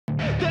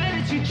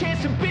your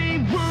chance to be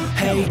ruthless.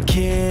 Hey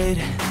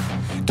kid,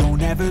 don't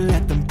ever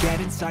let them get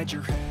inside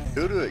your head.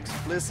 Due to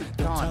explicit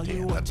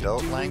content,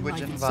 adult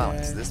language, and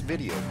violence, this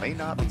video may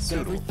not be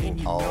suitable for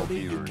all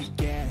viewers.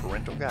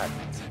 Parental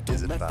guidance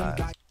is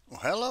advised.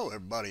 Well, hello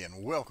everybody,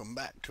 and welcome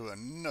back to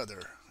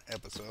another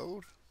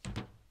episode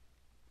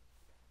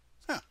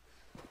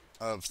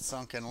of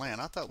Sunken Land.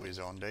 I thought we was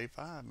on day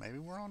 5. Maybe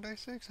we're on day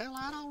 6. Hell,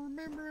 I don't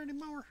remember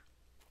anymore.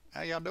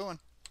 How y'all doing?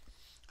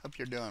 Hope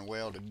you're doing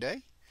well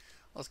today.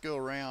 Let's go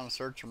around,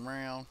 search them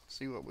around,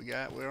 see what we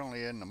got. We're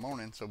only in the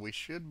morning, so we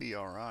should be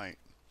alright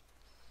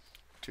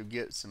to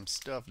get some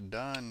stuff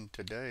done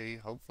today,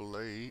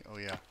 hopefully. Oh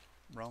yeah,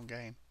 wrong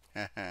game.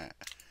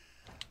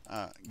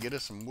 Get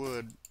us some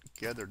wood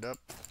gathered up.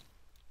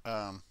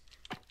 I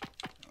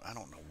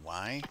don't know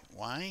why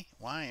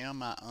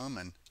am I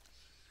umming?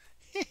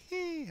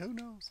 Who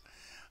knows?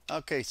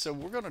 Okay, so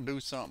we're gonna do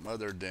something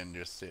other than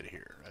just sit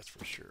here, that's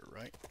for sure,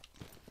 right?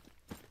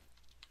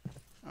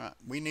 Alright,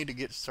 we need to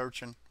get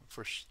searching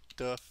for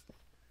stuff.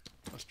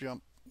 Let's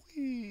jump.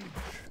 Whee.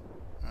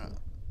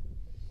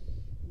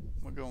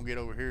 We're gonna get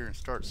over here and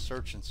start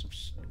searching some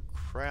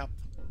crap.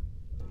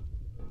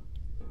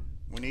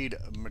 We need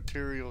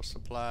material,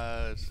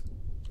 supplies,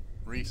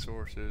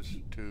 resources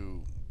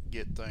to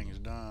get things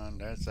done.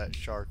 That's that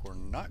shark we're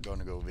not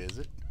gonna go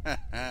visit.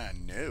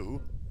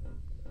 No.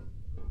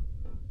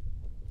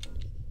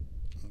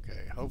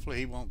 Okay, hopefully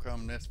he won't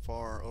come this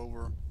far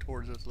over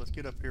towards us. Let's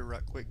get up here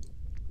right quick.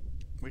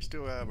 We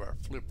still have our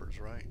flippers,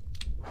 right?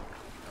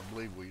 I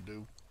believe we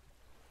do.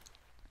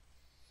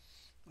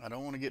 I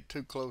don't want to get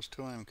too close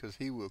to him because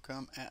he will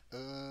come at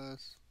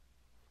us.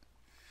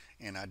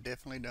 And I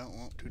definitely don't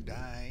want to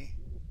die.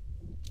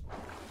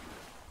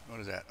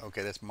 What is that?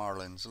 Okay, that's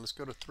marlins. So let's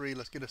go to 3.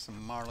 Let's get us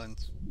some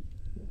marlins.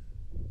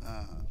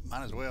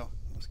 Might as well.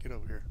 Let's get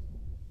over here.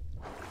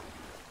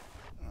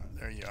 Alright,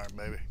 there you are,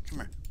 baby.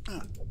 Come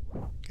here.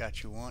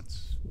 Got you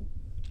once.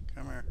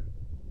 Come here.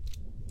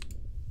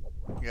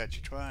 Got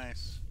you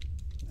twice.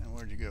 And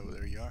where'd you go?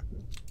 There you are.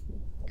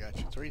 Got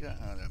you 3 times.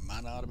 That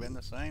might not have been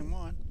the same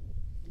one.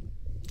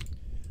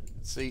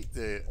 See,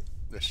 the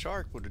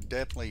shark would have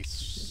definitely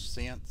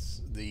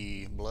sensed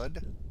the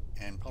blood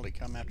and probably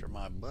come after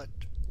my butt.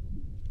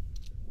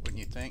 Wouldn't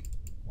you think?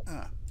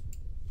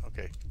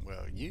 Okay.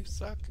 Well, you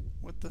suck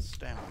with the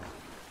stamina.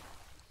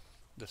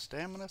 The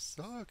stamina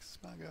sucks,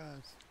 my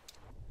guys.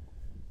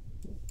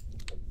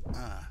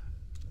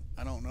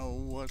 I don't know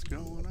what's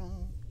going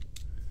on.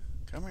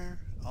 Come here.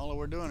 All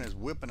we're doing is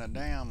whipping a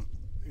damn...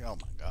 Oh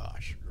my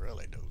gosh.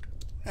 Really, dude.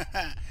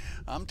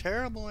 I'm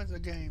terrible at the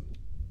game.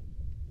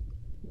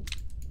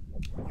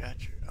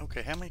 Gotcha.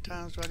 Okay, how many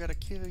times do I gotta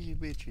kill you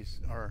bitches?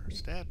 Or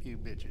stab you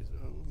bitches?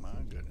 Oh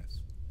my goodness.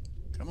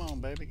 Come on,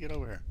 baby. Get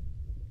over here.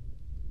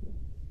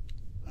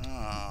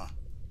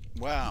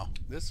 Wow.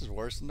 This is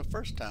worse than the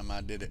first time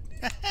I did it.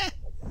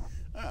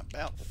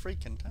 About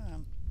freaking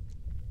time.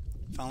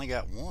 Finally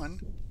got 1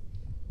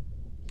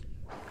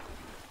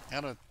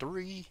 out of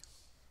 3.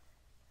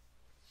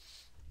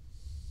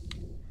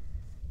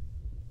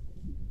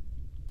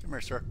 Come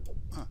here, sir.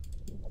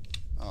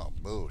 Oh,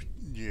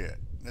 bullshit.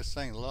 This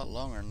thing's a lot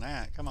longer than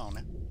that. Come on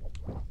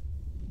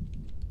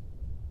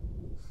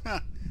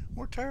now.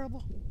 We're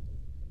terrible.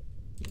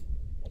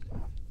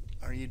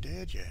 Are you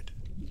dead yet?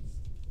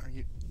 Are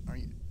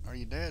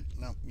you dead?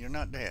 No, you're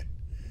not dead.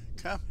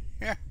 Come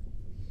here.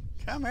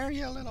 Come here,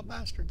 you little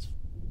bastards.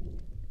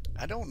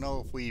 I don't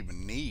know if we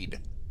even need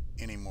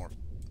any more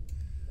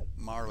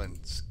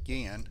marlin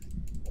skin.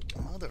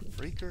 Mother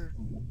freaker.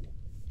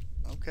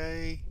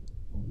 Okay.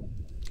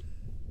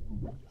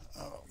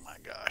 Oh my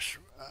gosh.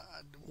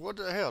 What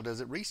the hell?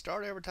 Does it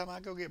restart every time I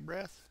go get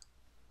breath?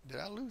 Did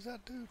I lose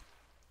that dude?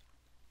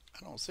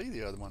 I don't see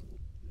the other one.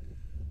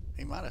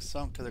 He might have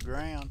sunk to the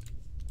ground.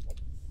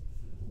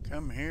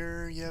 Come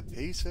here, you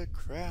piece of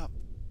crap.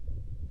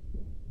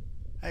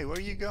 Hey, where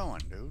you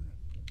going, dude?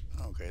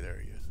 Okay, there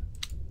he is.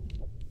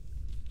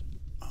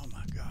 Oh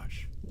my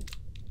gosh.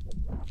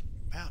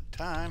 About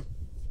time.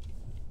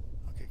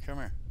 Okay, come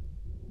here.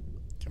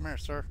 Come here,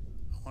 sir.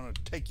 I want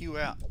to take you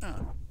out.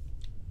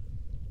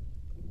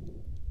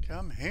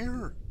 Come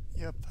here,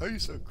 you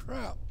piece of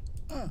crap.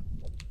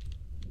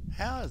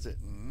 How is it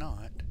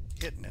not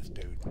hitting this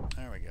dude?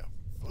 There we go.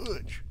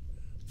 Fudge.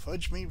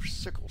 Fudge me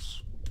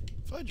sickles.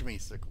 Fudge me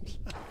sickles.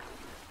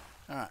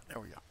 Alright, there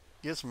we go.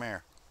 Get some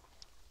air.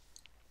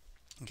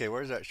 Okay,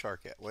 where's that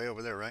shark at? Way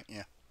over there, right?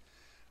 Yeah.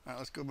 Alright,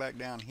 let's go back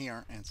down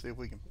here and see if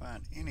we can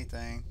find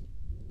anything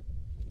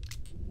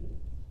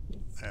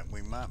that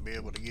we might be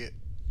able to get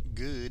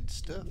good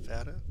stuff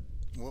out of.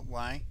 What?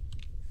 Why?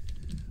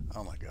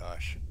 Oh my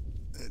gosh.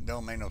 It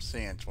don't make no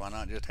sense. Why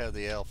not just have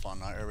the elf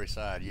on every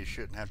side? You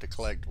shouldn't have to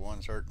collect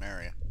one certain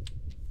area.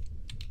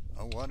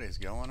 Oh, what is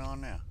going on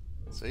now?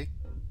 See?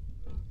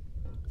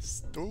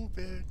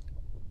 Stupid.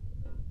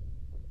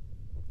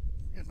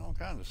 Getting all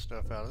kinds of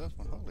stuff out of this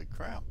one. Holy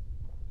crap.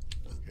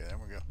 Okay, there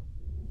we go.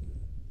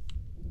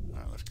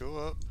 Alright, let's go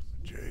up.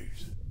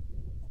 Jeez.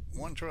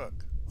 1 truck.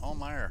 All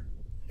my air.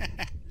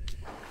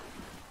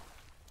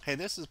 Hey,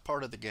 this is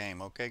part of the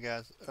game, okay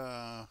guys?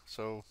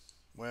 So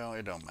Well,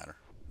 it don't matter.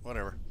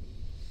 Whatever.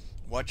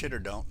 Watch it or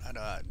don't.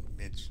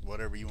 It's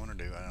whatever you want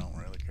to do. I don't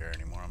really care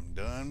anymore. I'm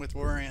done with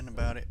worrying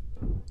about it.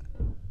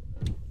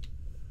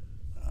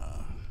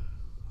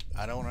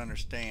 I don't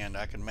understand.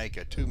 I can make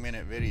a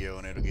 2-minute video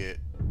and it'll get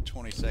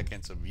 20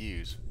 seconds of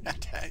views.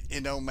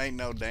 It don't make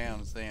no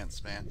damn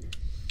sense, man.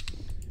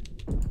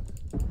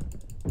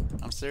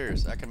 I'm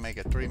serious. I can make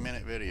a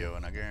 3-minute video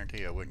and I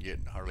guarantee I wouldn't get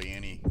hardly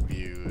any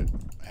view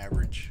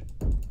average.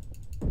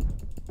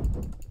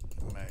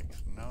 It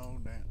makes no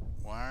damn.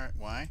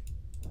 Why?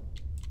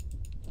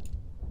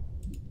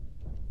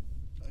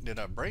 Did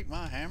I break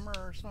my hammer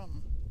or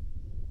something?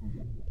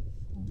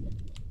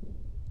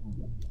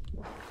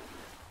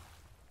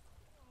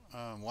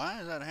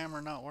 Why is that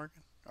hammer not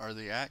working? Or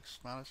the axe,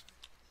 modest?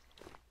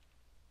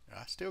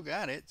 I still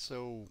got it,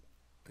 so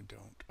I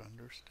don't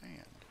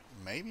understand.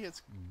 Maybe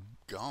it's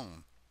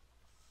gone.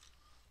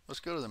 Let's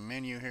go to the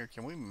menu here.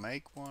 Can we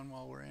make one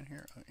while we're in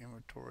here?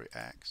 Inventory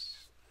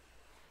axe.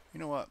 You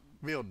know what?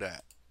 Build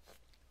that.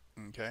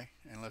 Okay,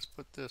 and let's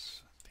put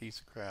this piece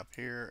of crap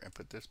here and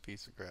put this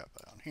piece of crap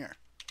down here.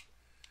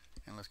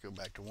 And let's go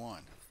back to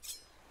 1.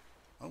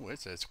 Oh, it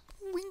says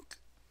wink.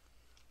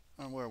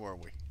 Where were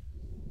we?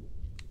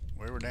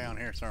 We were down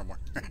here somewhere.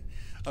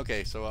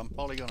 Okay, so I'm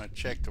probably going to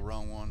check the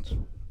wrong ones.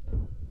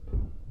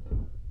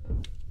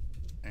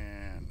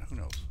 And who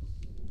knows?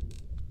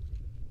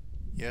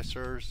 Yes,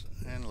 sirs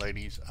and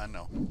ladies, I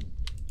know.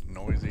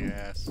 Noisy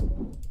ass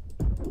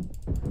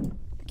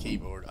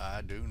keyboard,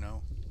 I do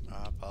know.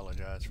 I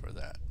apologize for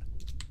that.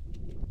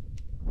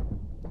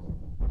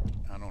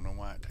 I don't know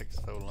why it takes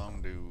so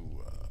long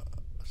to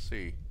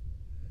see.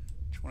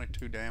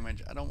 22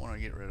 damage. I don't want to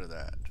get rid of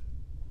that.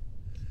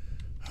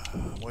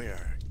 We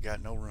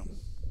got no room.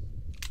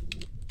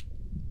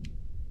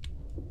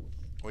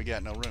 We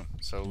got no room.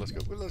 So let's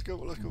go.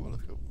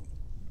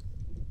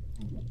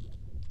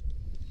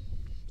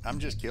 I'm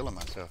just killing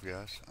myself,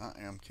 guys. I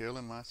am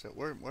killing myself.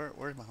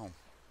 Where's my home?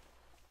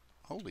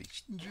 Holy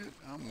shit!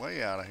 I'm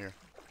way out of here.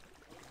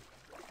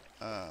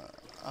 I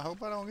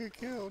hope I don't get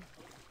killed.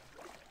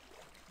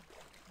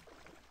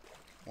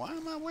 Why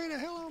am I way the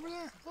hell over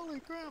there? Holy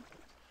crap!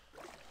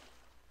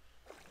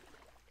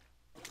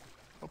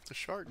 Hope the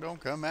shark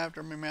don't come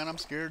after me, man. I'm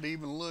scared to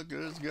even look.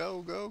 Let's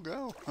go, go,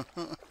 go.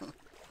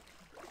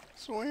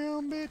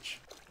 Swim, bitch.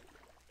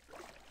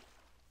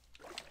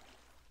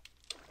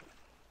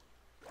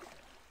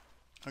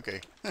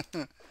 Okay.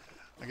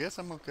 I guess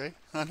I'm okay.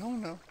 I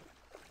don't know.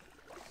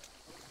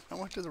 I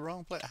went to the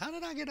wrong place. How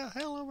did I get the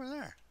hell over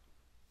there?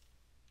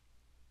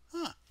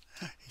 Huh.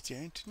 It's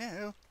ain't to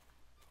know.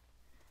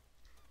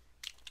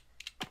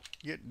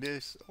 Get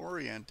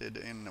disoriented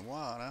in the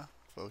water,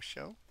 for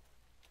sure.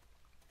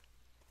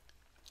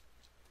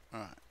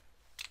 Alright.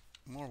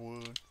 More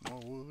wood. More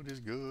wood is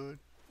good.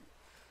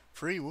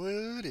 Free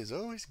wood is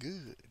always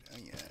good. Oh,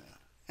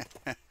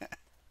 yeah.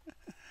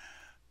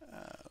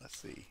 Let's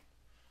see.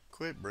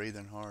 Quit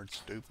breathing hard,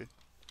 stupid.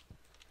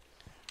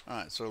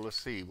 Alright, so let's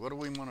see. What do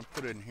we want to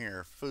put in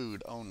here?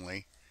 Food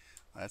only.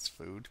 That's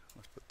food.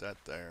 Let's put that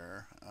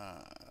there.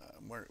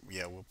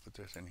 Yeah, we'll put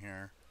this in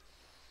here.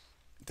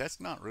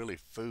 That's not really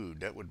food.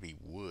 That would be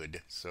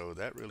wood. So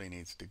that really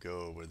needs to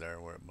go over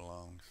there where it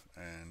belongs.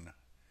 And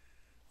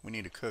we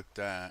need to cook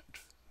that.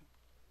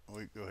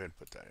 We go ahead and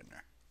put that in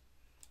there.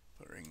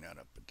 Bring that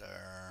up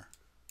there.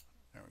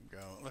 There we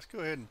go. Let's go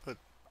ahead and put.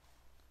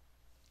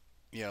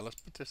 Yeah,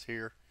 let's put this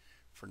here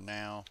for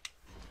now.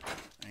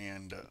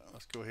 And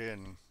let's go ahead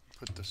and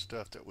put the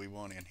stuff that we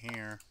want in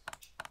here.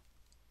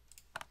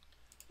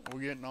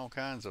 We're getting all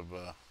kinds of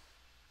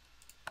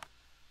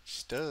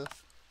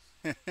stuff.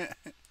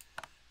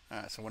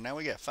 Alright, so now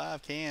we got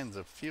 5 cans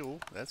of fuel.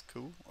 That's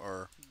cool.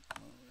 Or,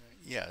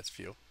 yeah, it's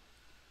fuel.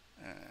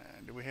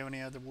 Do we have any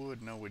other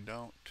wood? No, we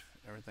don't.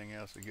 Everything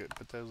else is good.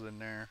 Put those in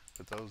there.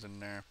 Put those in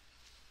there.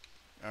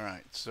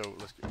 Alright, so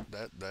let's go.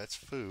 That's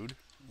food.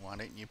 Why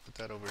didn't you put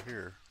that over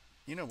here?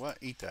 You know what?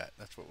 Eat that.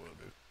 That's what we'll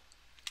do.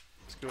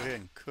 Let's go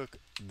ahead and cook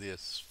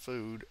this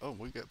food. Oh,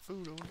 we got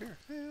food over here.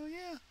 Hell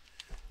yeah.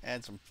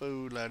 Add some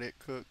food. Let it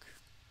cook.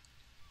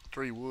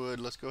 3 wood.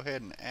 Let's go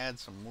ahead and add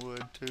some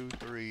wood. 2,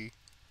 3.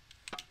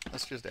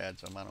 Let's just add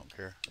some. I don't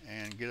care.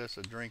 And get us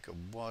a drink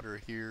of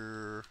water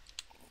here.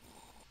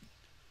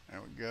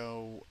 There we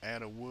go.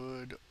 Add a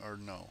wood or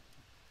no?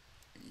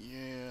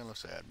 Yeah,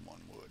 let's add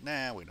 1 wood.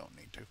 Nah, we don't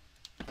need to.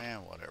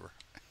 Whatever.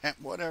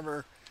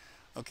 Whatever.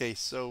 Okay,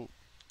 so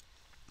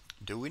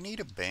do we need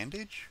a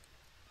bandage?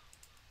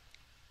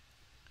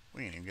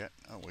 We ain't even got.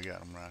 Oh, we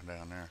got them right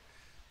down there.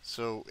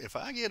 So if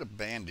I get a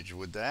bandage,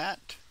 would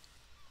that?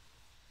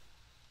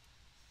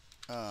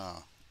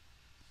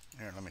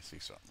 Here, let me see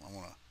something. I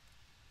wanna.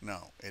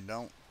 No, it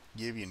don't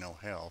give you no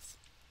health.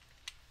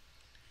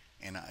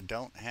 And I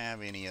don't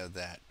have any of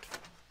that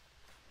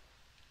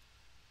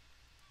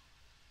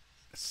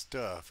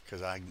stuff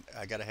because I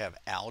gotta have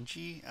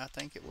algae, I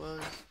think it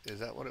was. Is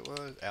that what it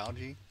was?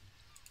 Algae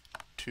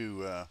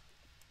to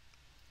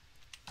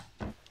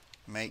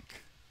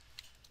make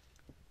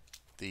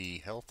the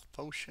health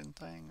potion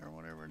thing or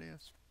whatever it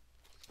is.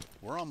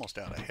 We're almost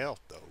out of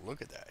health, though.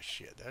 Look at that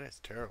shit. That is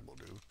terrible,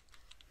 dude.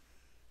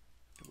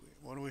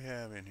 What do we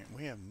have in here?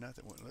 We have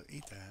nothing. Look,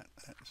 eat that.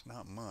 That's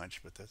not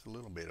much, but that's a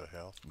little bit of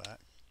health back.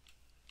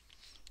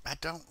 I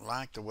don't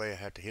like the way I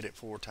have to hit it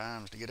 4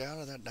 times to get out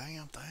of that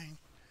damn thing.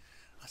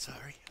 I'm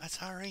sorry. I'm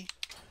sorry.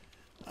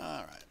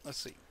 All right, let's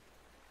see.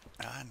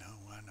 I know.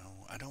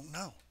 I don't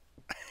know.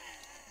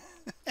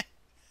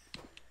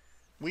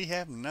 We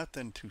have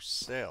nothing to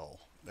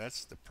sell.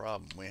 That's the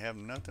problem. We have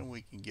nothing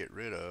we can get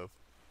rid of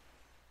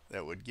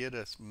that would get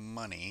us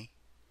money.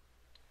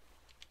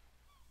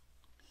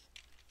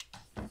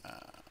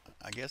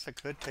 I guess I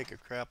could take a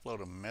crap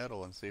load of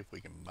metal and see if we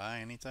can buy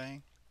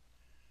anything.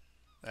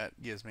 That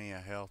gives me a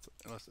health.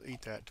 Let's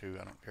eat that too.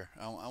 I don't care.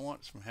 I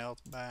want some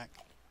health back.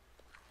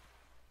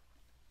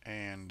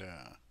 And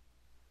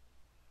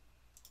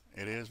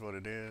it is what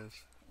it is.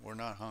 We're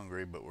not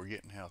hungry, but we're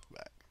getting health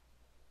back.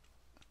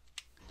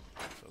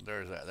 So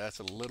there's that. That's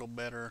a little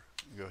better.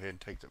 Go ahead and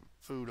take the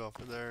food off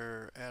of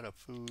there. Add a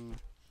food.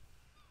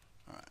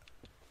 Alright.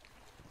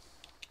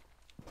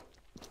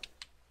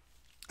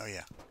 Oh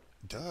yeah.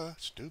 Duh,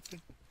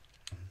 stupid.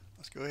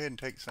 Let's go ahead and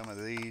take some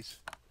of these.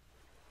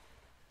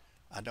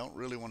 I don't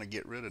really want to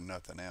get rid of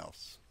nothing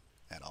else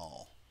at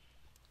all.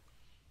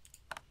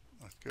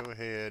 Let's go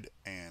ahead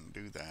and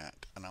do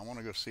that. And I want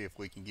to go see if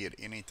we can get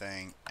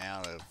anything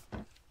out of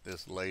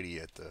this lady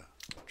at the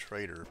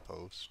trader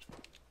post.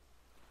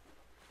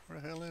 Where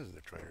the hell is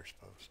the trader's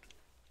post?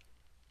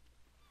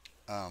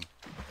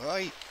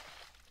 Wait!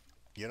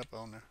 Get up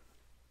on there.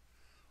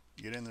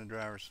 Get in the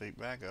driver's seat.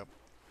 Back up.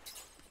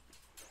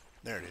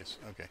 There it is.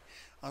 Okay.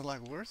 I was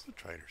like, where's the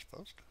trader's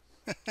post?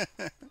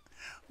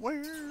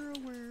 Where?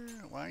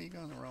 Why are you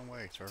going the wrong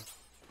way, sir?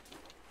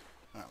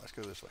 Alright, let's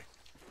go this way.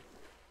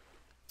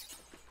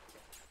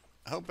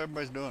 I hope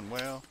everybody's doing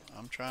well.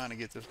 I'm trying to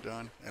get this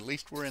done. At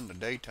least we're in the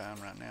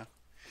daytime right now.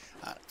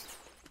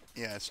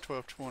 Yeah, it's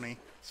 12:20,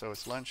 so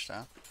it's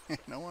lunchtime.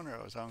 No wonder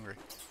I was hungry.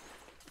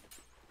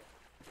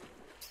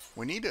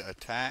 We need to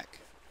attack,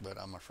 but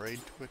I'm afraid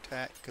to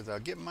attack because I'll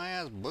get my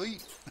ass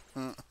beat.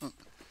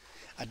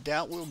 I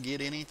doubt we'll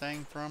get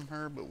anything from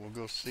her, but we'll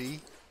go see.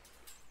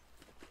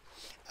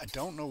 I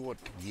don't know what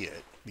to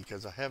get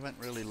because I haven't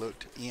really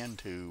looked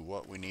into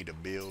what we need to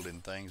build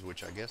and things,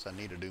 which I guess I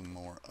need to do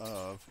more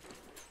of.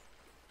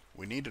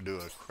 We need to do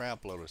a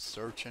crap load of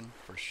searching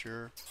for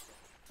sure.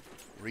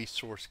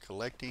 Resource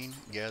collecting,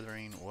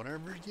 gathering,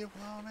 whatever you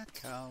want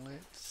to call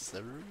it.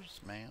 Sirs,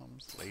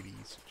 ma'ams,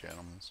 ladies,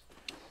 gentlemen.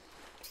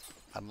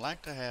 I'd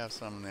like to have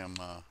some of them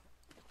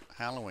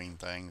Halloween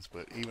things,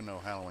 but even though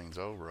Halloween's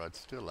over, I'd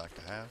still like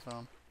to have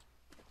some.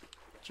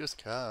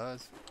 Just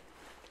cause.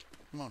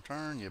 Come on,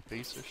 turn, you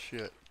piece of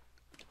shit.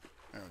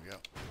 There we go.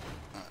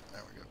 Alright,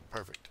 there we go.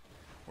 Perfect.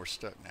 We're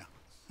stuck now.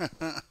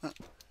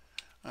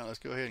 Alright, let's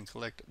go ahead and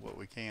collect what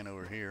we can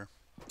over here.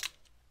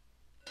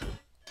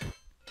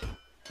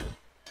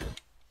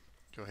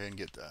 Go ahead and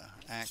get the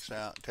axe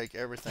out. Take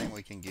everything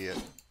we can get.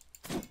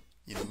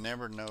 You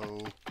never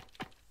know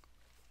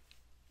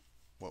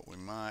what we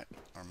might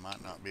or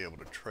might not be able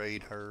to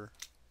trade her.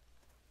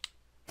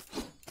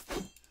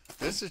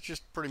 This is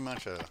just pretty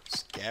much a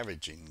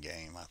scavenging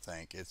game, I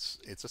think. It's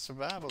a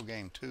survival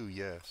game too,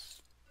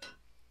 yes.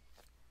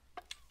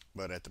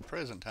 But at the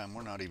present time,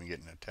 we're not even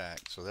getting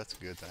attacked, so that's a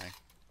good thing.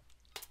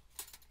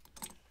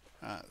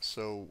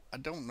 So I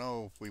don't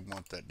know if we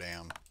want that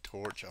damn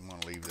torch. I'm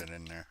going to leave that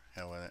in there.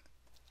 Hell with it.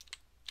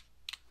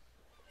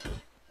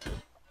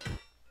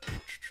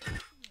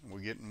 We're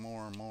getting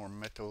more and more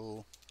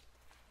metal.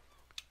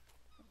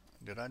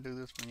 Did I do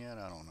this one yet?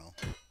 I don't know.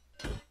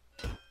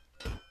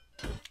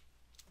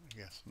 I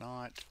guess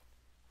not.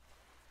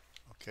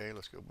 Okay,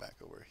 let's go back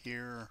over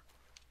here.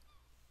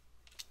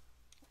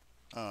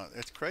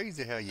 It's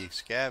crazy how you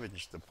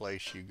scavenge the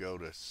place you go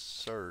to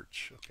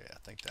search. Okay, I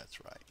think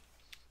that's right.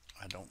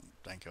 I don't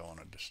think I want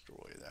to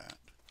destroy that.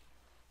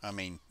 I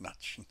mean, not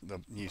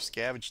you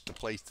scavenge the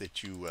place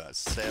that you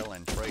sell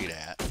and trade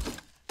at.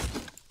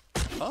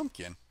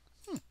 Pumpkin.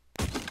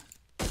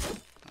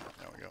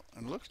 There we go.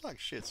 And it looks like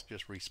shit's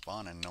just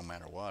respawning no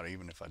matter what,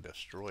 even if I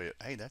destroy it.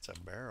 Hey, that's a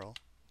barrel.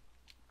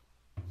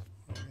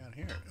 What do we got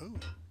here? Ooh.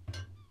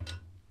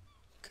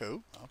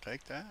 Cool. I'll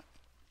take that.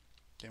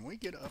 Can we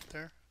get up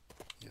there?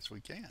 Yes, we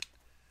can.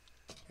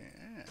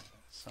 Yeah.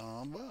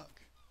 Some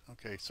buck.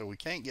 Okay, so we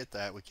can't get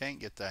that. We can't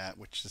get that,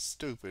 which is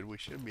stupid. We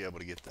should be able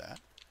to get that.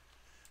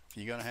 If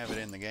you're going to have it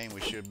in the game,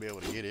 we should be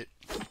able to get it.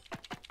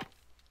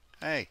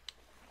 Hey,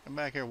 come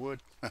back here, wood.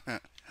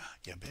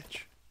 Yeah,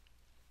 bitch.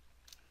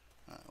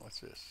 What's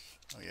this?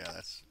 Oh, yeah,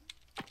 that's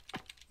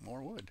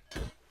more wood.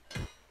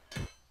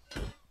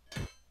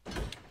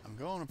 I'm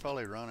going to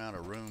probably run out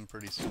of room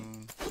pretty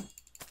soon.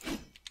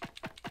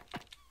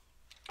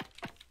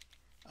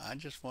 I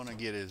just want to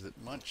get as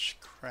much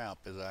crap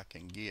as I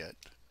can get.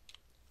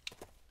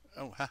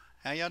 Oh,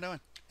 how y'all doing?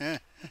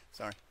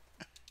 Sorry.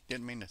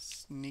 Didn't mean to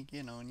sneak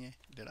in on you.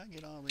 Did I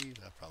get all these?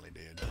 I probably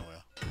did. Oh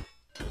well.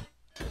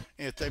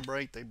 If they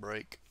break, they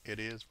break. It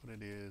is what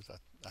it is.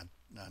 I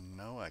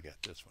know I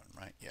got this one,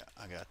 right? Yeah,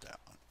 I got that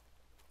one.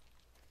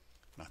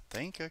 I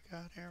think I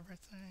got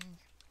everything.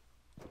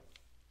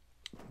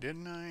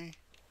 Didn't I?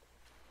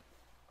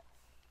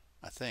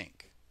 I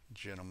think.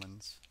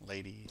 Gentlemen's,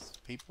 ladies,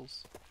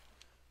 peoples.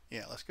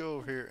 Yeah, let's go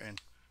over here and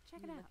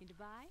Check it out. Looking to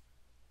buy?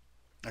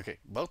 okay,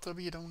 both of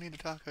you don't need to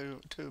talk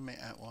to me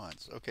at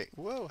once. Okay,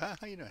 whoa, how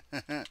you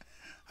doing?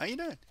 How you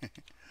doing?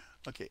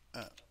 Okay,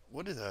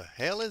 what the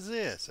hell is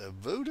this? A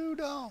voodoo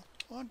doll?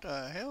 What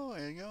the hell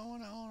is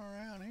going on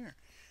around here?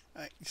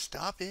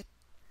 Stop it.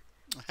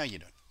 How you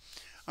doing?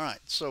 All right,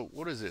 so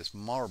what is this?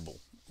 Marble.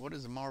 What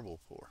is the marble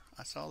for?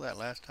 I saw that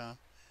last time.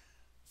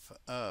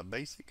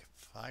 Basic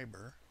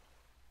fiber.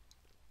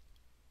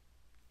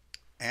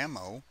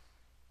 Ammo.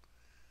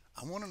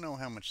 I want to know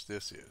how much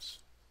this is.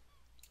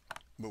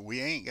 But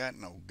we ain't got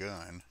no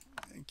gun.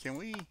 Can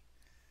we?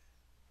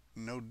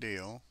 No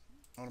deal.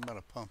 What about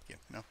a pumpkin?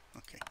 No?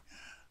 Okay.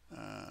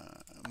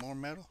 More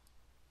metal?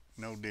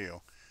 No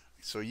deal.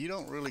 So you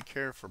don't really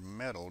care for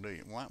metal, do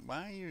you? Why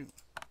are you?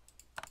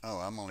 Oh,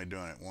 I'm only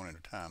doing it one at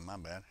a time. My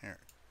bad. Here.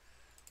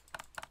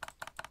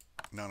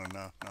 Not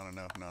enough, not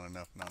enough, not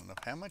enough, not enough.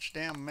 How much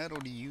damn metal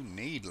do you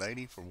need,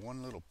 lady, for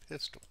one little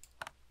pistol?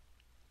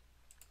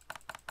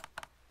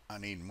 I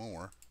need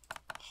more.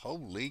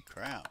 Holy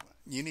crap.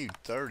 You need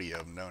 30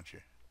 of them, don't you?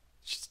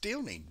 You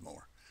still need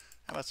more.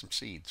 How about some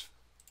seeds?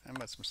 How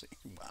about some seeds?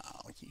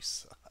 Wow, you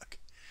suck.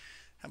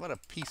 How about a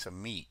piece of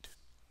meat?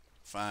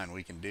 Fine,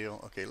 we can deal.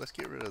 Okay, let's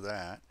get rid of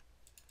that.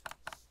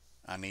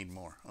 I need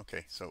more.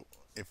 Okay, so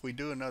if we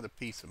do another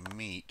piece of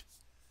meat,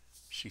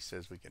 she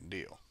says we can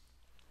deal.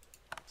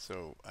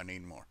 So I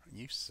need more.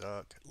 You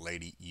suck,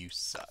 lady, you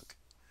suck.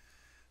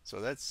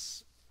 So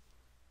that's,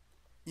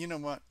 you know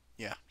what?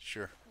 Yeah,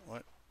 sure.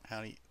 What?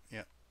 How do you,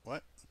 yeah,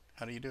 what?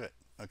 How do you do it?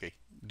 Okay,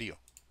 deal.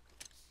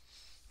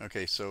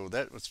 Okay, so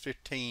that was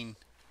 15.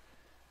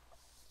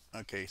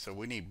 Okay, so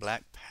we need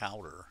black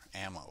powder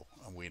ammo.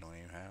 Oh, we don't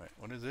even have it.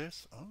 What is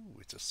this? Oh,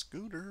 it's a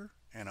scooter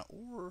and an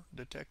ore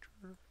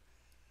detector.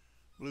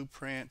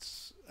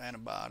 Blueprints,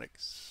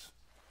 antibiotics.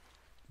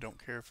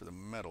 Don't care for the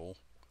metal.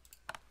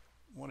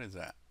 What is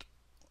that?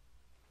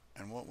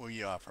 And what will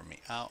you offer me?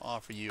 I'll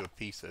offer you a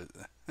piece of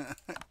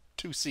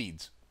 2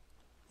 seeds.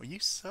 Well, you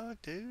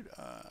suck, dude.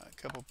 A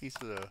couple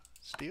pieces of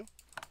steel.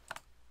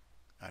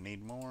 I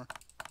need more.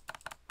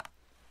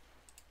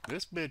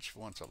 This bitch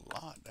wants a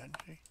lot, doesn't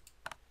she?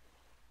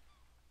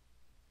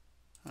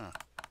 Huh.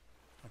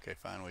 Okay,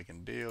 fine. We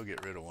can deal.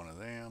 Get rid of one of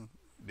them.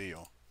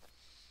 Deal.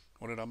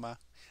 What did I buy?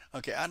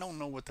 Okay, I don't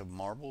know what the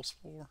marble's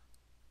for,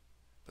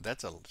 but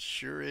that's a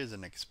sure is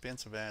an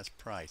expensive ass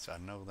price. I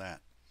know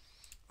that.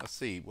 Let's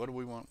see. What do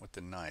we want with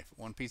the knife?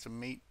 1 piece of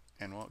meat,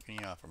 and what can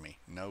you offer me?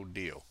 No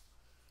deal.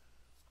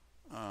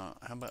 How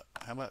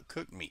about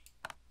cooked meat?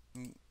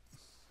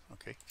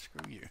 Okay,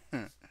 screw you,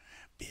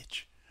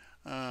 bitch.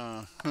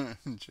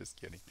 Just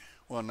kidding.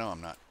 Well, no,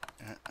 I'm not.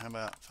 How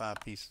about 5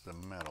 pieces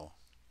of metal?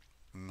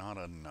 Not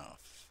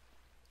enough.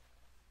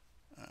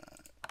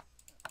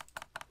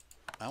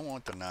 I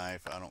want the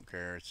knife. I don't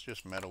care. It's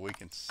just metal. We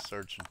can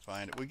search and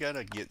find it. We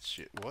gotta get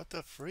shit. What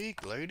the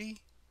freak, lady?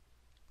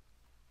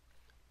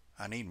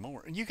 I need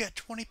more. And you got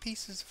 20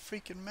 pieces of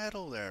freaking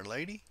metal there,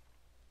 lady.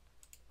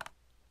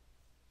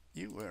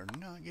 You are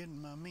not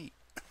getting my meat.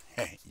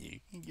 You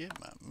can get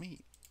my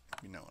meat,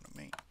 if you know what I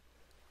mean.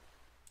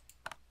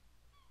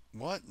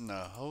 What in the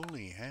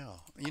holy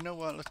hell? You know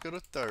what? Let's go to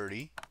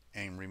 30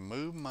 and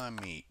remove my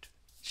meat.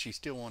 She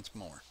still wants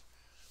more.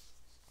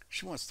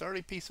 She wants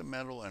 30 pieces of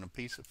metal and a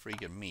piece of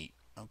freaking meat.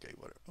 Okay,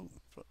 whatever. Ooh,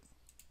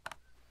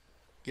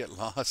 get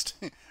lost.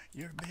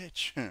 You're a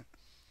bitch.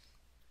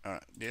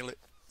 Alright, deal it.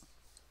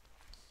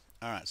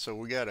 Alright, so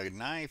we got a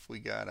knife. We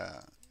got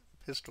a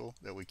pistol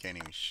that we can't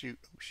even shoot.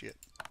 Oh, shit.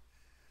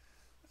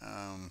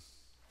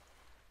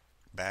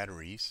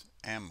 Batteries.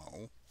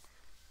 Ammo.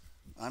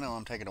 I know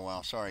I'm taking a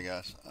while. Sorry,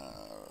 guys. I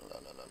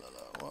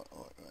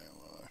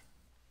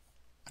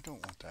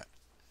don't want that.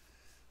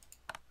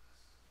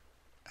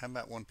 How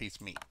about 1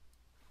 piece meat?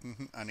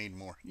 I need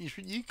more.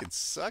 You can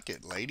suck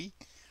it, lady.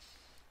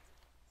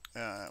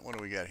 What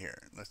do we got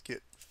here? Let's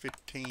get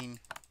 15.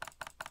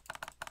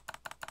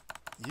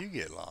 You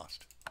get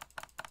lost.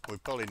 We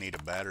probably need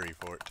a battery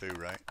for it too,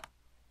 right?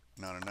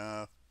 Not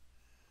enough.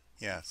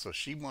 Yeah, so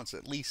she wants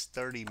at least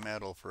 30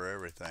 metal for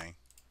everything.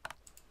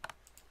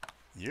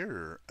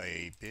 You're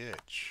a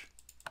bitch.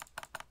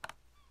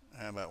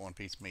 How about 1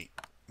 piece meat?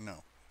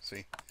 No.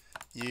 See?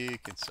 You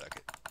can suck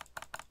it.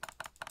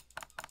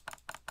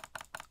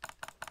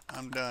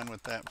 I'm done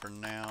with that for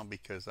now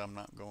because I'm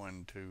not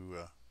going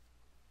to...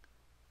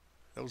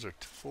 those are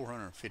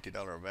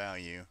 $450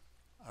 value.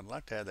 I'd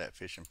like to have that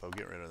fishing pole.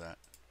 Get rid of that.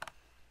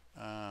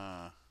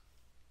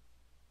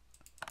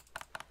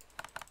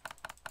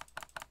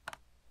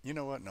 You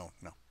know what? No.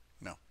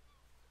 Never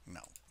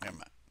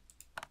mind.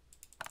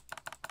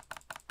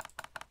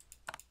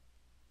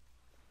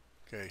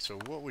 Okay, so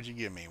what would you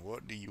give me?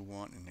 What do you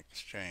want in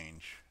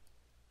exchange?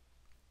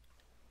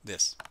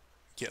 This.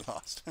 Get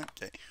lost.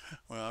 Okay.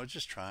 Well, I was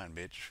just trying,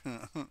 bitch.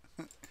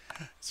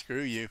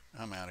 Screw you.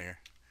 I'm out of here.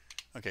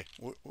 Okay.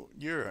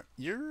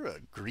 You're a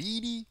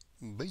greedy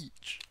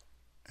bitch.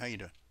 How you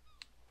doing?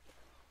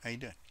 How you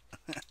doing?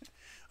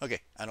 Okay,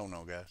 I don't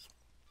know, guys.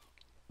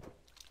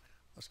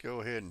 Let's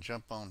go ahead and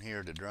jump on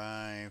here to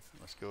drive.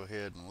 Let's go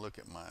ahead and look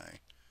at my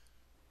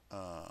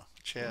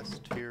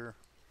chest here.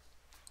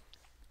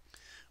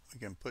 We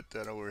can put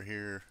that over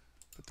here,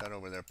 put that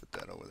over there, put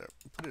that over there,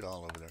 put it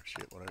all over there.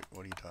 Shit, what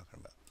are you talking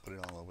about? Put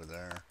it all over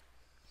there.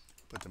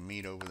 Put the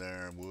meat over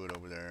there, wood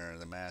over there,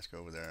 the mask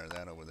over there,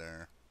 that over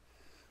there.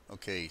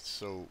 Okay,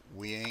 so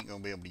we ain't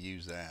gonna be able to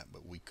use that,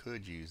 but we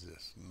could use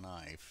this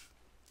knife.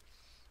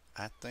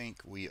 I think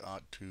we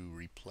ought to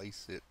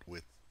replace it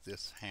with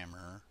this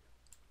hammer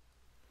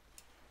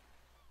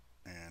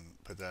and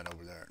put that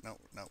over there. No,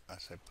 I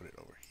said put it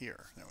over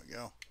here. There we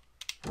go.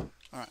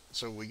 Alright,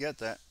 so we got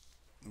that.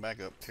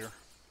 Back up here.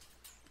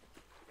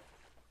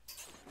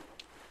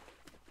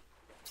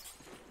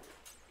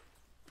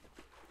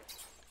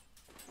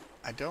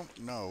 I don't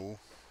know.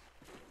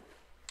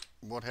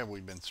 What have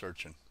we been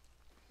searching?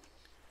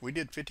 We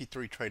did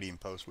 53 trading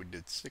posts. We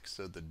did 6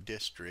 of the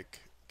district,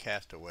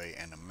 castaway,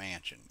 and a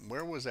mansion.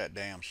 Where was that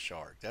damn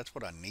shark? That's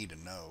what I need to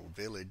know.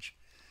 Village,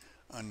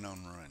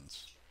 unknown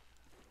ruins.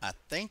 I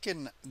think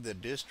in the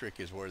district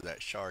is where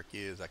that shark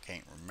is. I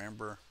can't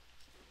remember.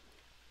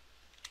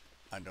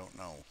 I don't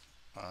know.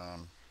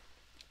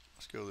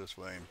 Let's go this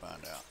way and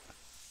find out.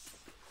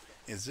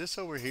 Is this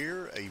over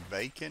here a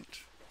vacant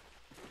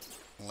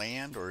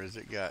land, or has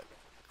it got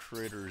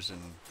critters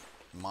and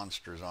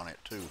monsters on it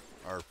too,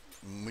 or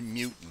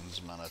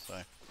mutants, might I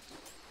say?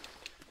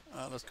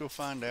 Let's go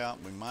find out.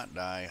 We might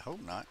die.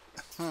 Hope not.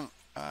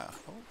 I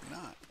hope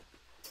not.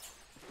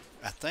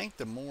 I think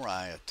the more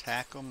I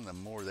attack them, the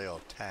more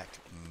they'll attack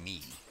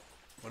me.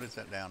 What is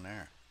that down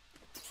there?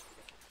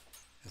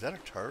 Is that a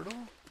turtle?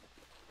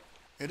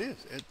 It is.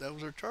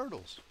 Those are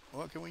turtles.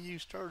 What can we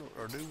use turtle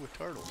or do with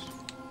turtles?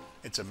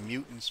 It's a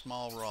mutant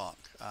small rock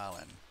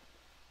island.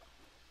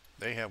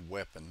 They have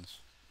weapons.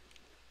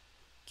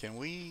 Can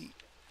we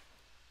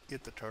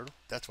get the turtle?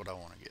 That's what I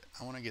want to get.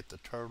 I want to get the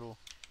turtle.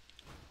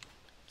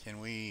 Can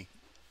we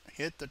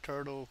hit the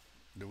turtle?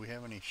 Do we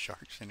have any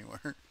sharks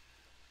anywhere?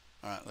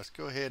 Alright, let's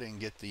go ahead and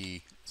get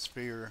the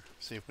spear.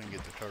 See if we can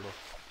get the turtle.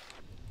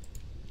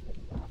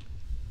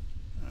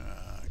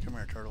 Come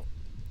here, turtle.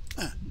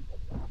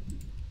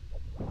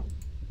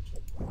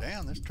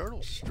 Damn, this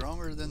turtle's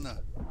stronger than the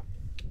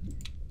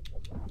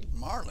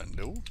marlin,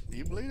 dude. Do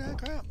you believe that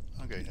crap?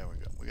 Okay, there we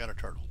go. We got a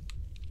turtle.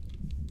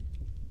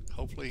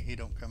 Hopefully he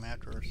don't come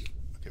after us.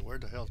 Okay, where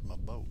the hell's my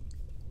boat?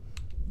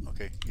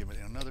 Okay, give me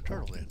another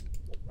turtle then.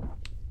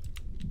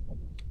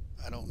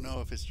 I don't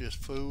know if it's just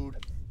food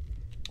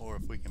or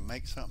if we can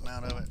make something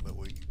out of it, but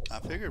I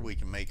figured we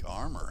can make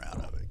armor out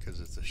of it because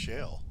it's a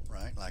shell,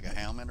 right? Like a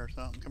helmet or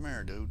something. Come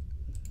here, dude.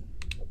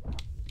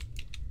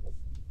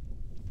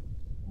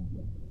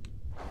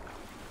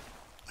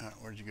 Alright,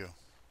 where'd you go?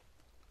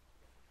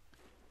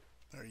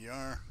 There you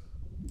are.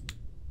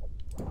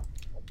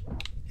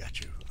 Got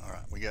you.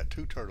 Alright, we got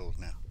 2 turtles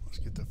now. Let's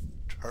get the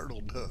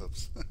turtle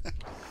doves.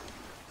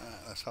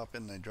 Alright, let's hop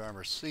in the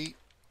driver's seat.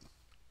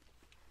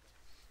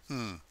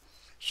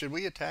 Should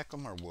we attack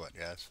them or what,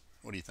 guys?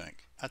 What do you think?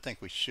 I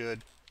think we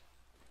should.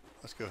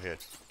 Let's go ahead.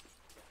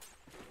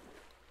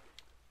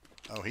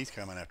 Oh, he's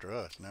coming after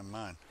us. Never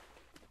mind.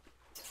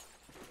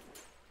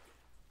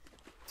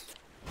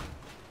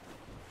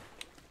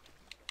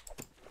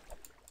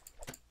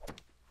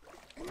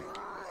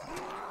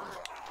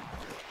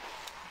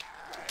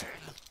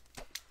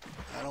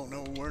 I don't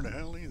know where the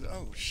hell he's.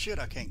 Oh shit,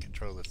 I can't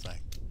control this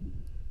thing.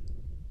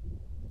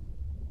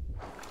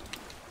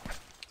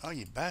 Oh,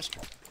 you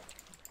bastard.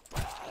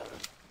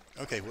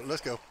 Okay, well,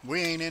 let's go.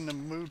 We ain't in the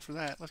mood for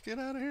that. Let's get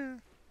out of here.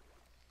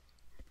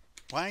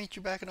 Why ain't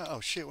you backing up?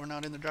 Oh shit, we're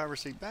not in the driver's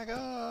seat. Back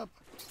up.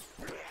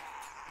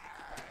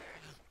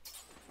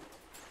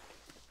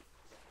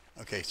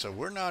 Okay, so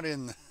we're not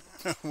in.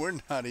 We're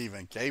not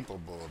even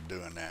capable of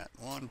doing that.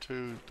 1,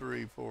 2,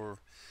 3, 4.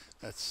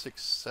 That's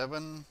 6,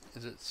 7.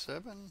 Is it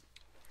 7?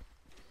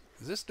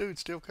 Is this dude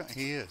still coming?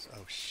 He is.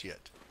 Oh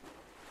shit.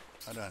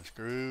 I done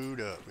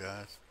screwed up,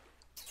 guys.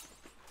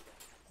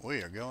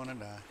 We are going to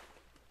die.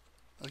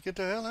 Let's get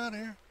the hell out of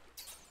here.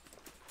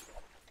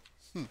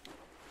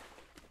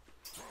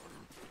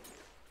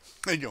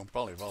 He's gonna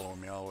probably follow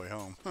me all the way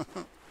home.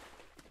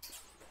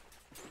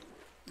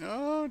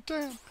 Oh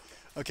damn.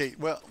 Okay,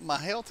 well, my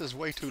health is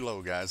way too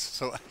low, guys,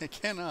 so I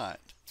cannot.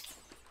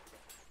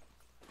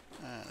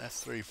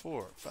 That's 3,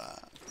 4, 5,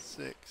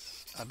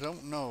 6. I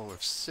don't know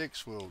if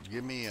 6 will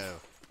give me a...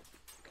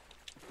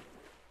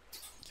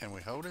 Can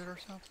we hold it or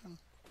something?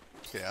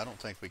 Okay, I don't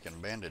think we can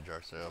bandage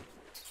ourselves.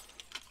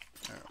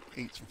 There,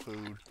 eat some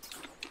food.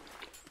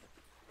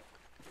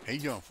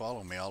 He's gonna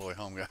follow me all the way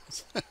home,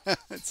 guys.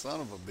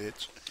 Son of a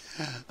bitch.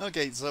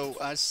 Okay, so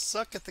I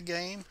suck at the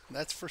game,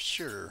 that's for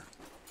sure.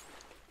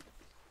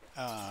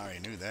 I already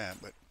knew that,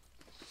 but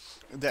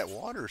that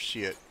water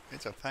shit,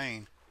 it's a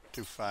pain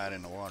to fight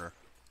in the water.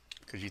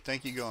 Because you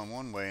think you're going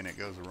one way and it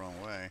goes the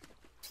wrong way.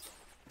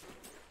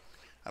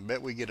 I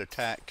bet we get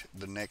attacked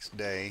the next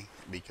day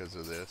because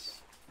of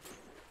this.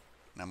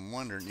 And I'm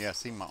wondering, yeah,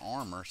 see my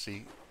armor,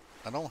 see,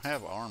 I don't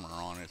have armor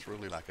on, it's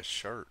really like a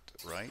shirt,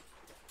 right?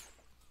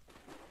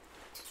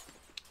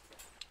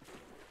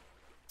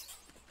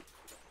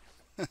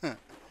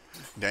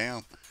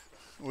 Damn.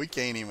 We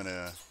can't even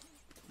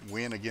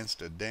win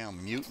against a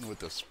damn mutant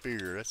with a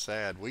spear. That's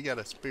sad. We got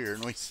a spear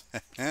and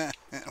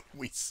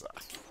we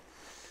suck.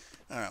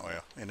 Alright,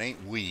 well, it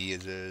ain't we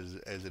as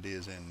it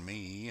is in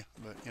me,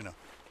 but you know.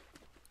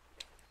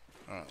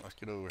 Alright, let's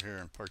get over here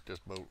and park this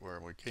boat where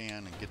we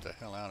can and get the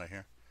hell out of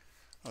here.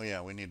 Oh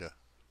yeah, we need to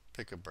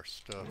pick up our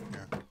stuff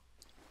here.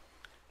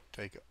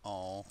 Take it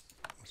all.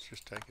 Let's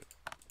just take it.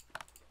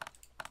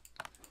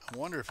 I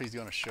wonder if he's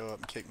going to show up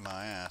and kick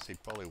my ass. He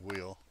probably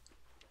will.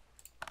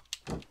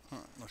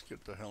 Alright, let's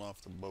get the hell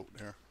off the boat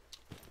here.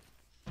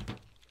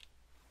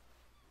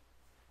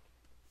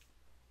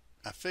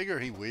 I figure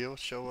he will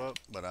show up,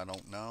 but I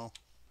don't know.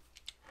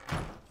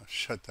 I'll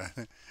shut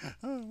that.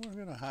 Oh, we're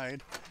going to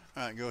hide.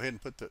 Alright, go ahead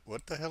and put the...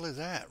 What the hell is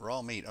that?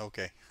 Raw meat.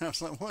 Okay. I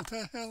was like, what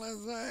the hell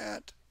is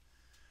that?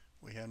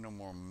 We have no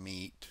more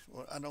meat.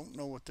 Well, I don't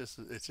know what this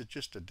is. It's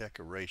just a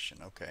decoration.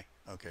 Okay.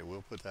 Okay,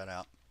 we'll put that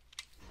out.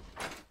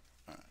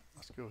 Alright,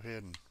 let's go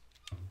ahead and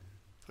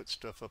put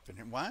stuff up in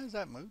here. Why is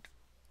that moved?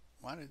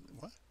 Why did...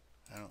 What?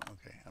 I don't...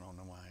 Okay, I don't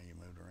know why you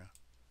moved around.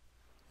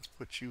 Let's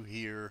put you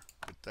here.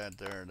 Put that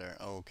there, there.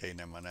 Oh, okay,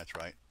 never mind. That's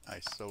right. I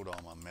sewed all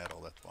my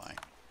metal. That's why.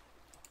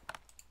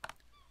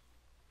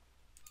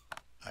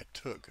 I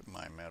took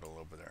my metal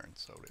over there and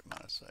sewed it,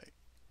 might I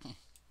say.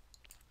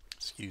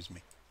 Excuse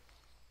me.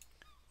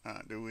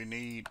 Alright, do we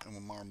need a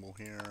marble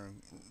here?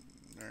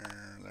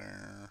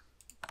 There.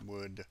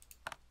 Wood.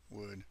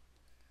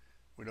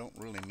 We don't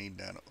really need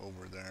that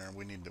over there.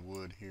 We need the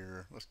wood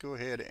here. Let's go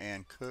ahead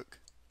and cook.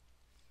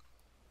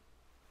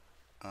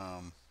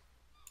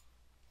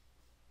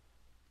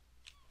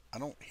 I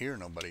don't hear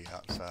nobody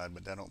outside,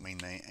 but that don't mean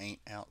they ain't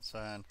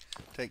outside.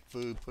 Take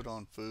food, put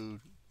on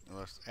food.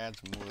 Let's add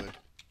some wood.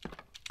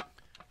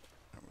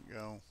 There we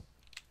go.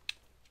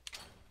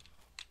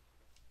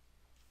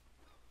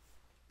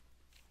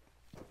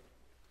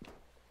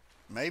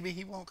 Maybe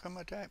he won't come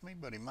attack me,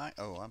 but he might.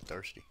 Oh, I'm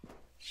thirsty.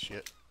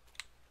 Shit.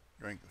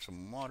 Drink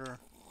some water.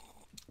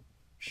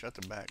 Shut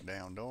the back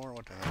down door.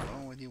 What the hell's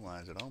wrong with you? Why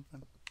is it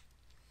open?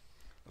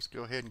 Let's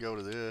go ahead and go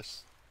to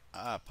this.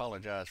 I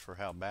apologize for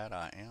how bad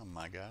I am,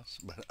 my guys,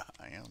 but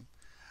I am.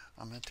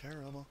 I'm not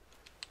terrible.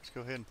 Let's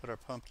go ahead and put our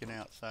pumpkin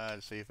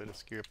outside, see if it'll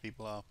scare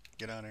people off.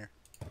 Get out of here.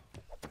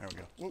 There we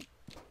go. Whoop.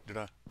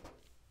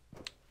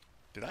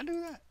 Did I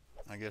do that?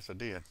 I guess I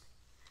did.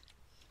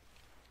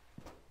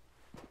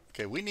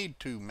 Okay, we need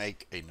to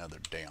make another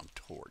damn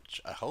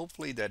torch.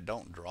 Hopefully that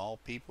don't draw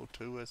people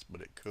to us, but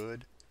it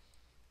could.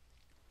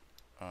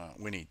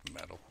 We need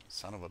metal.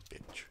 Son of a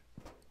bitch.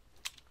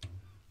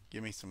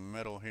 Give me some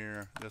metal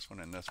here. This one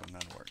and this one,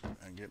 that'll work.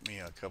 And get me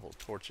a couple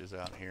torches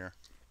out here.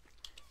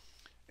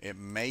 It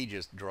may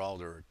just draw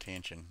their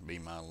attention, be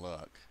my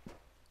luck.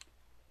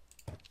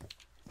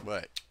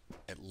 But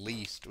at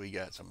least we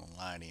got some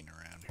lighting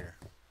around here.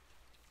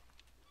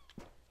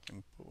 Can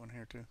we put one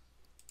here too?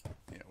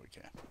 Yeah, we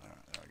can.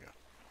 Alright, there we go.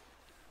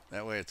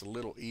 That way it's a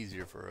little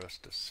easier for us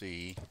to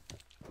see.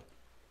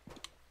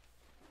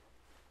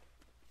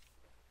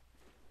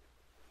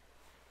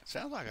 It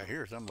sounds like I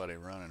hear somebody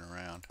running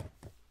around.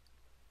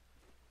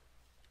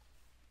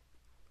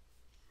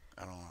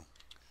 I don't know.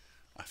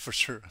 For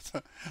sure.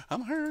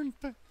 I'm hearing.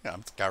 Yeah,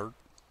 I'm scared.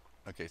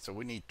 Okay, so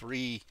we need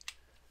 3.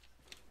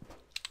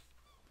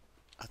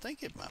 I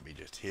think it might be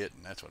just hidden.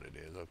 That's what it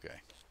is. Okay.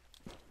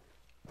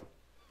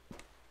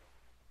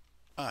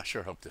 I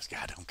sure hope this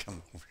guy don't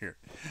come over here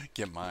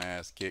get my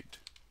ass kicked.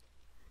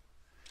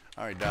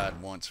 I already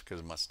died once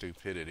because of my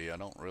stupidity. I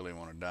don't really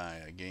want to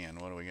die again.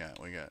 What do we got?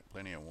 We got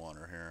plenty of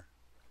water here.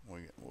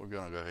 We're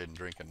going to go ahead and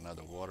drink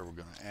another water. We're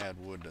going to add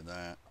wood to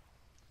that.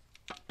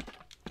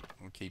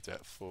 We'll keep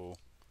that full.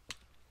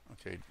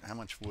 Okay, how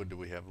much wood do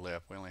we have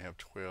left? We only have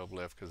 12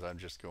 left because I'm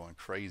just going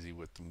crazy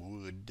with the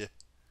wood,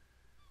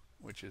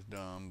 which is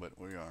dumb, but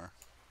we are.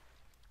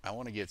 I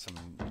want to get some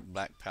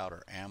black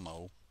powder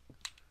ammo.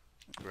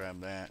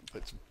 Grab that,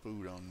 put some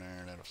food on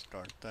there. That'll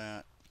start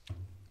that.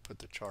 Put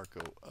the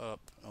charcoal up.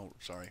 Oh,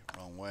 sorry,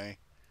 wrong way.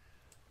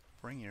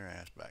 Bring your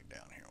ass back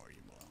down here where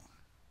you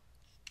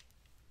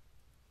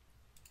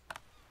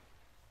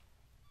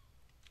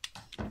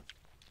belong.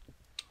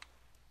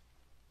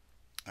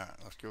 Alright,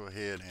 let's go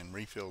ahead and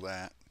refill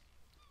that.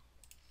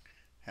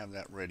 Have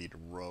that ready to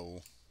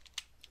roll.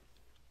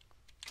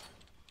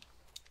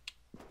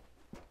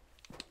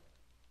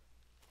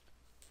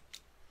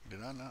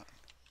 Did I not?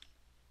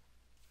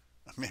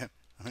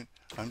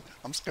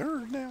 I'm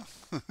scared now.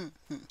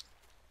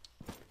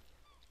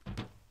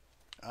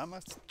 I'm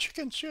a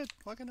chicken shit.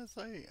 What can I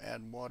say?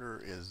 Add water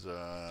is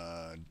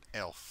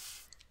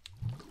elf.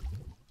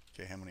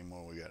 Okay, how many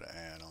more we got to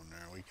add on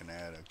there? We can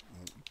add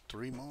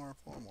 3 more,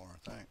 4 more, I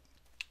think.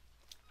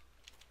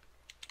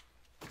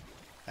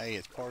 Hey,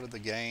 it's part of the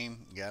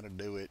game. Got to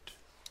do it.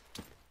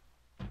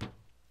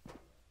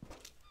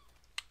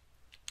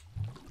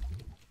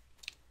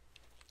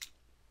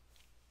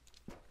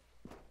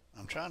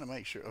 I'm trying to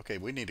make sure. Okay,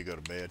 we need to go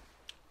to bed.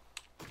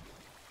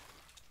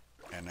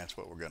 And that's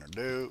what we're going to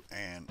do.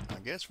 And I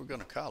guess we're going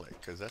to call it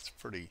because that's a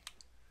pretty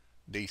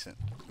decent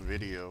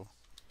video.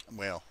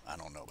 well, I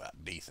don't know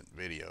about decent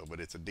video, but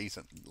it's a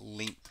decent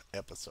length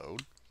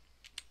episode.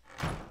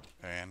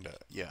 And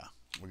yeah,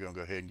 we're gonna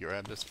go ahead and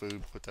grab this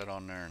food, put that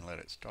on there, and let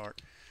it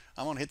start.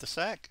 I'm gonna hit the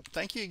sack.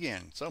 Thank you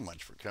again so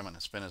much for coming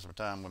and spending some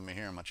time with me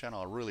here on my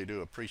channel. I really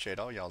do appreciate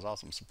all y'all's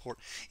awesome support.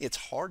 It's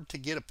hard to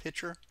get a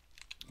picture,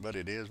 but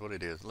it is what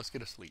it is. Let's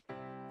get asleep.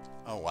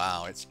 Oh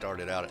wow, it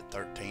started out at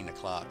 13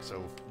 o'clock,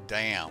 so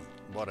damn,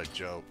 what a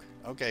joke.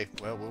 Okay,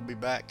 well, we'll be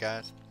back,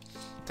 guys.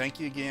 Thank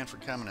you again for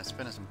coming and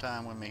spending some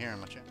time with me here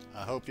on my channel.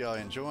 I hope y'all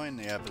enjoying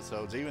the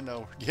episodes, even though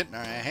we're getting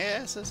our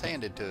asses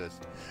handed to us.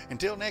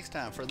 Until next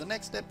time, for the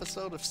next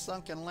episode of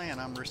Sunken Land,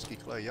 I'm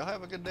RiskyClay. Y'all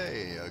have a good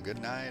day, a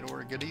good night,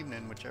 or a good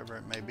evening, whichever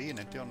it may be. And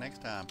until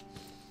next time,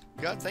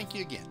 God, thank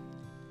you again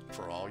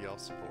for all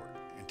y'all's support.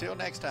 Until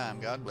next time,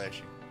 God bless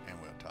you, and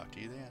we'll talk to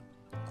you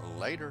then.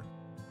 Later.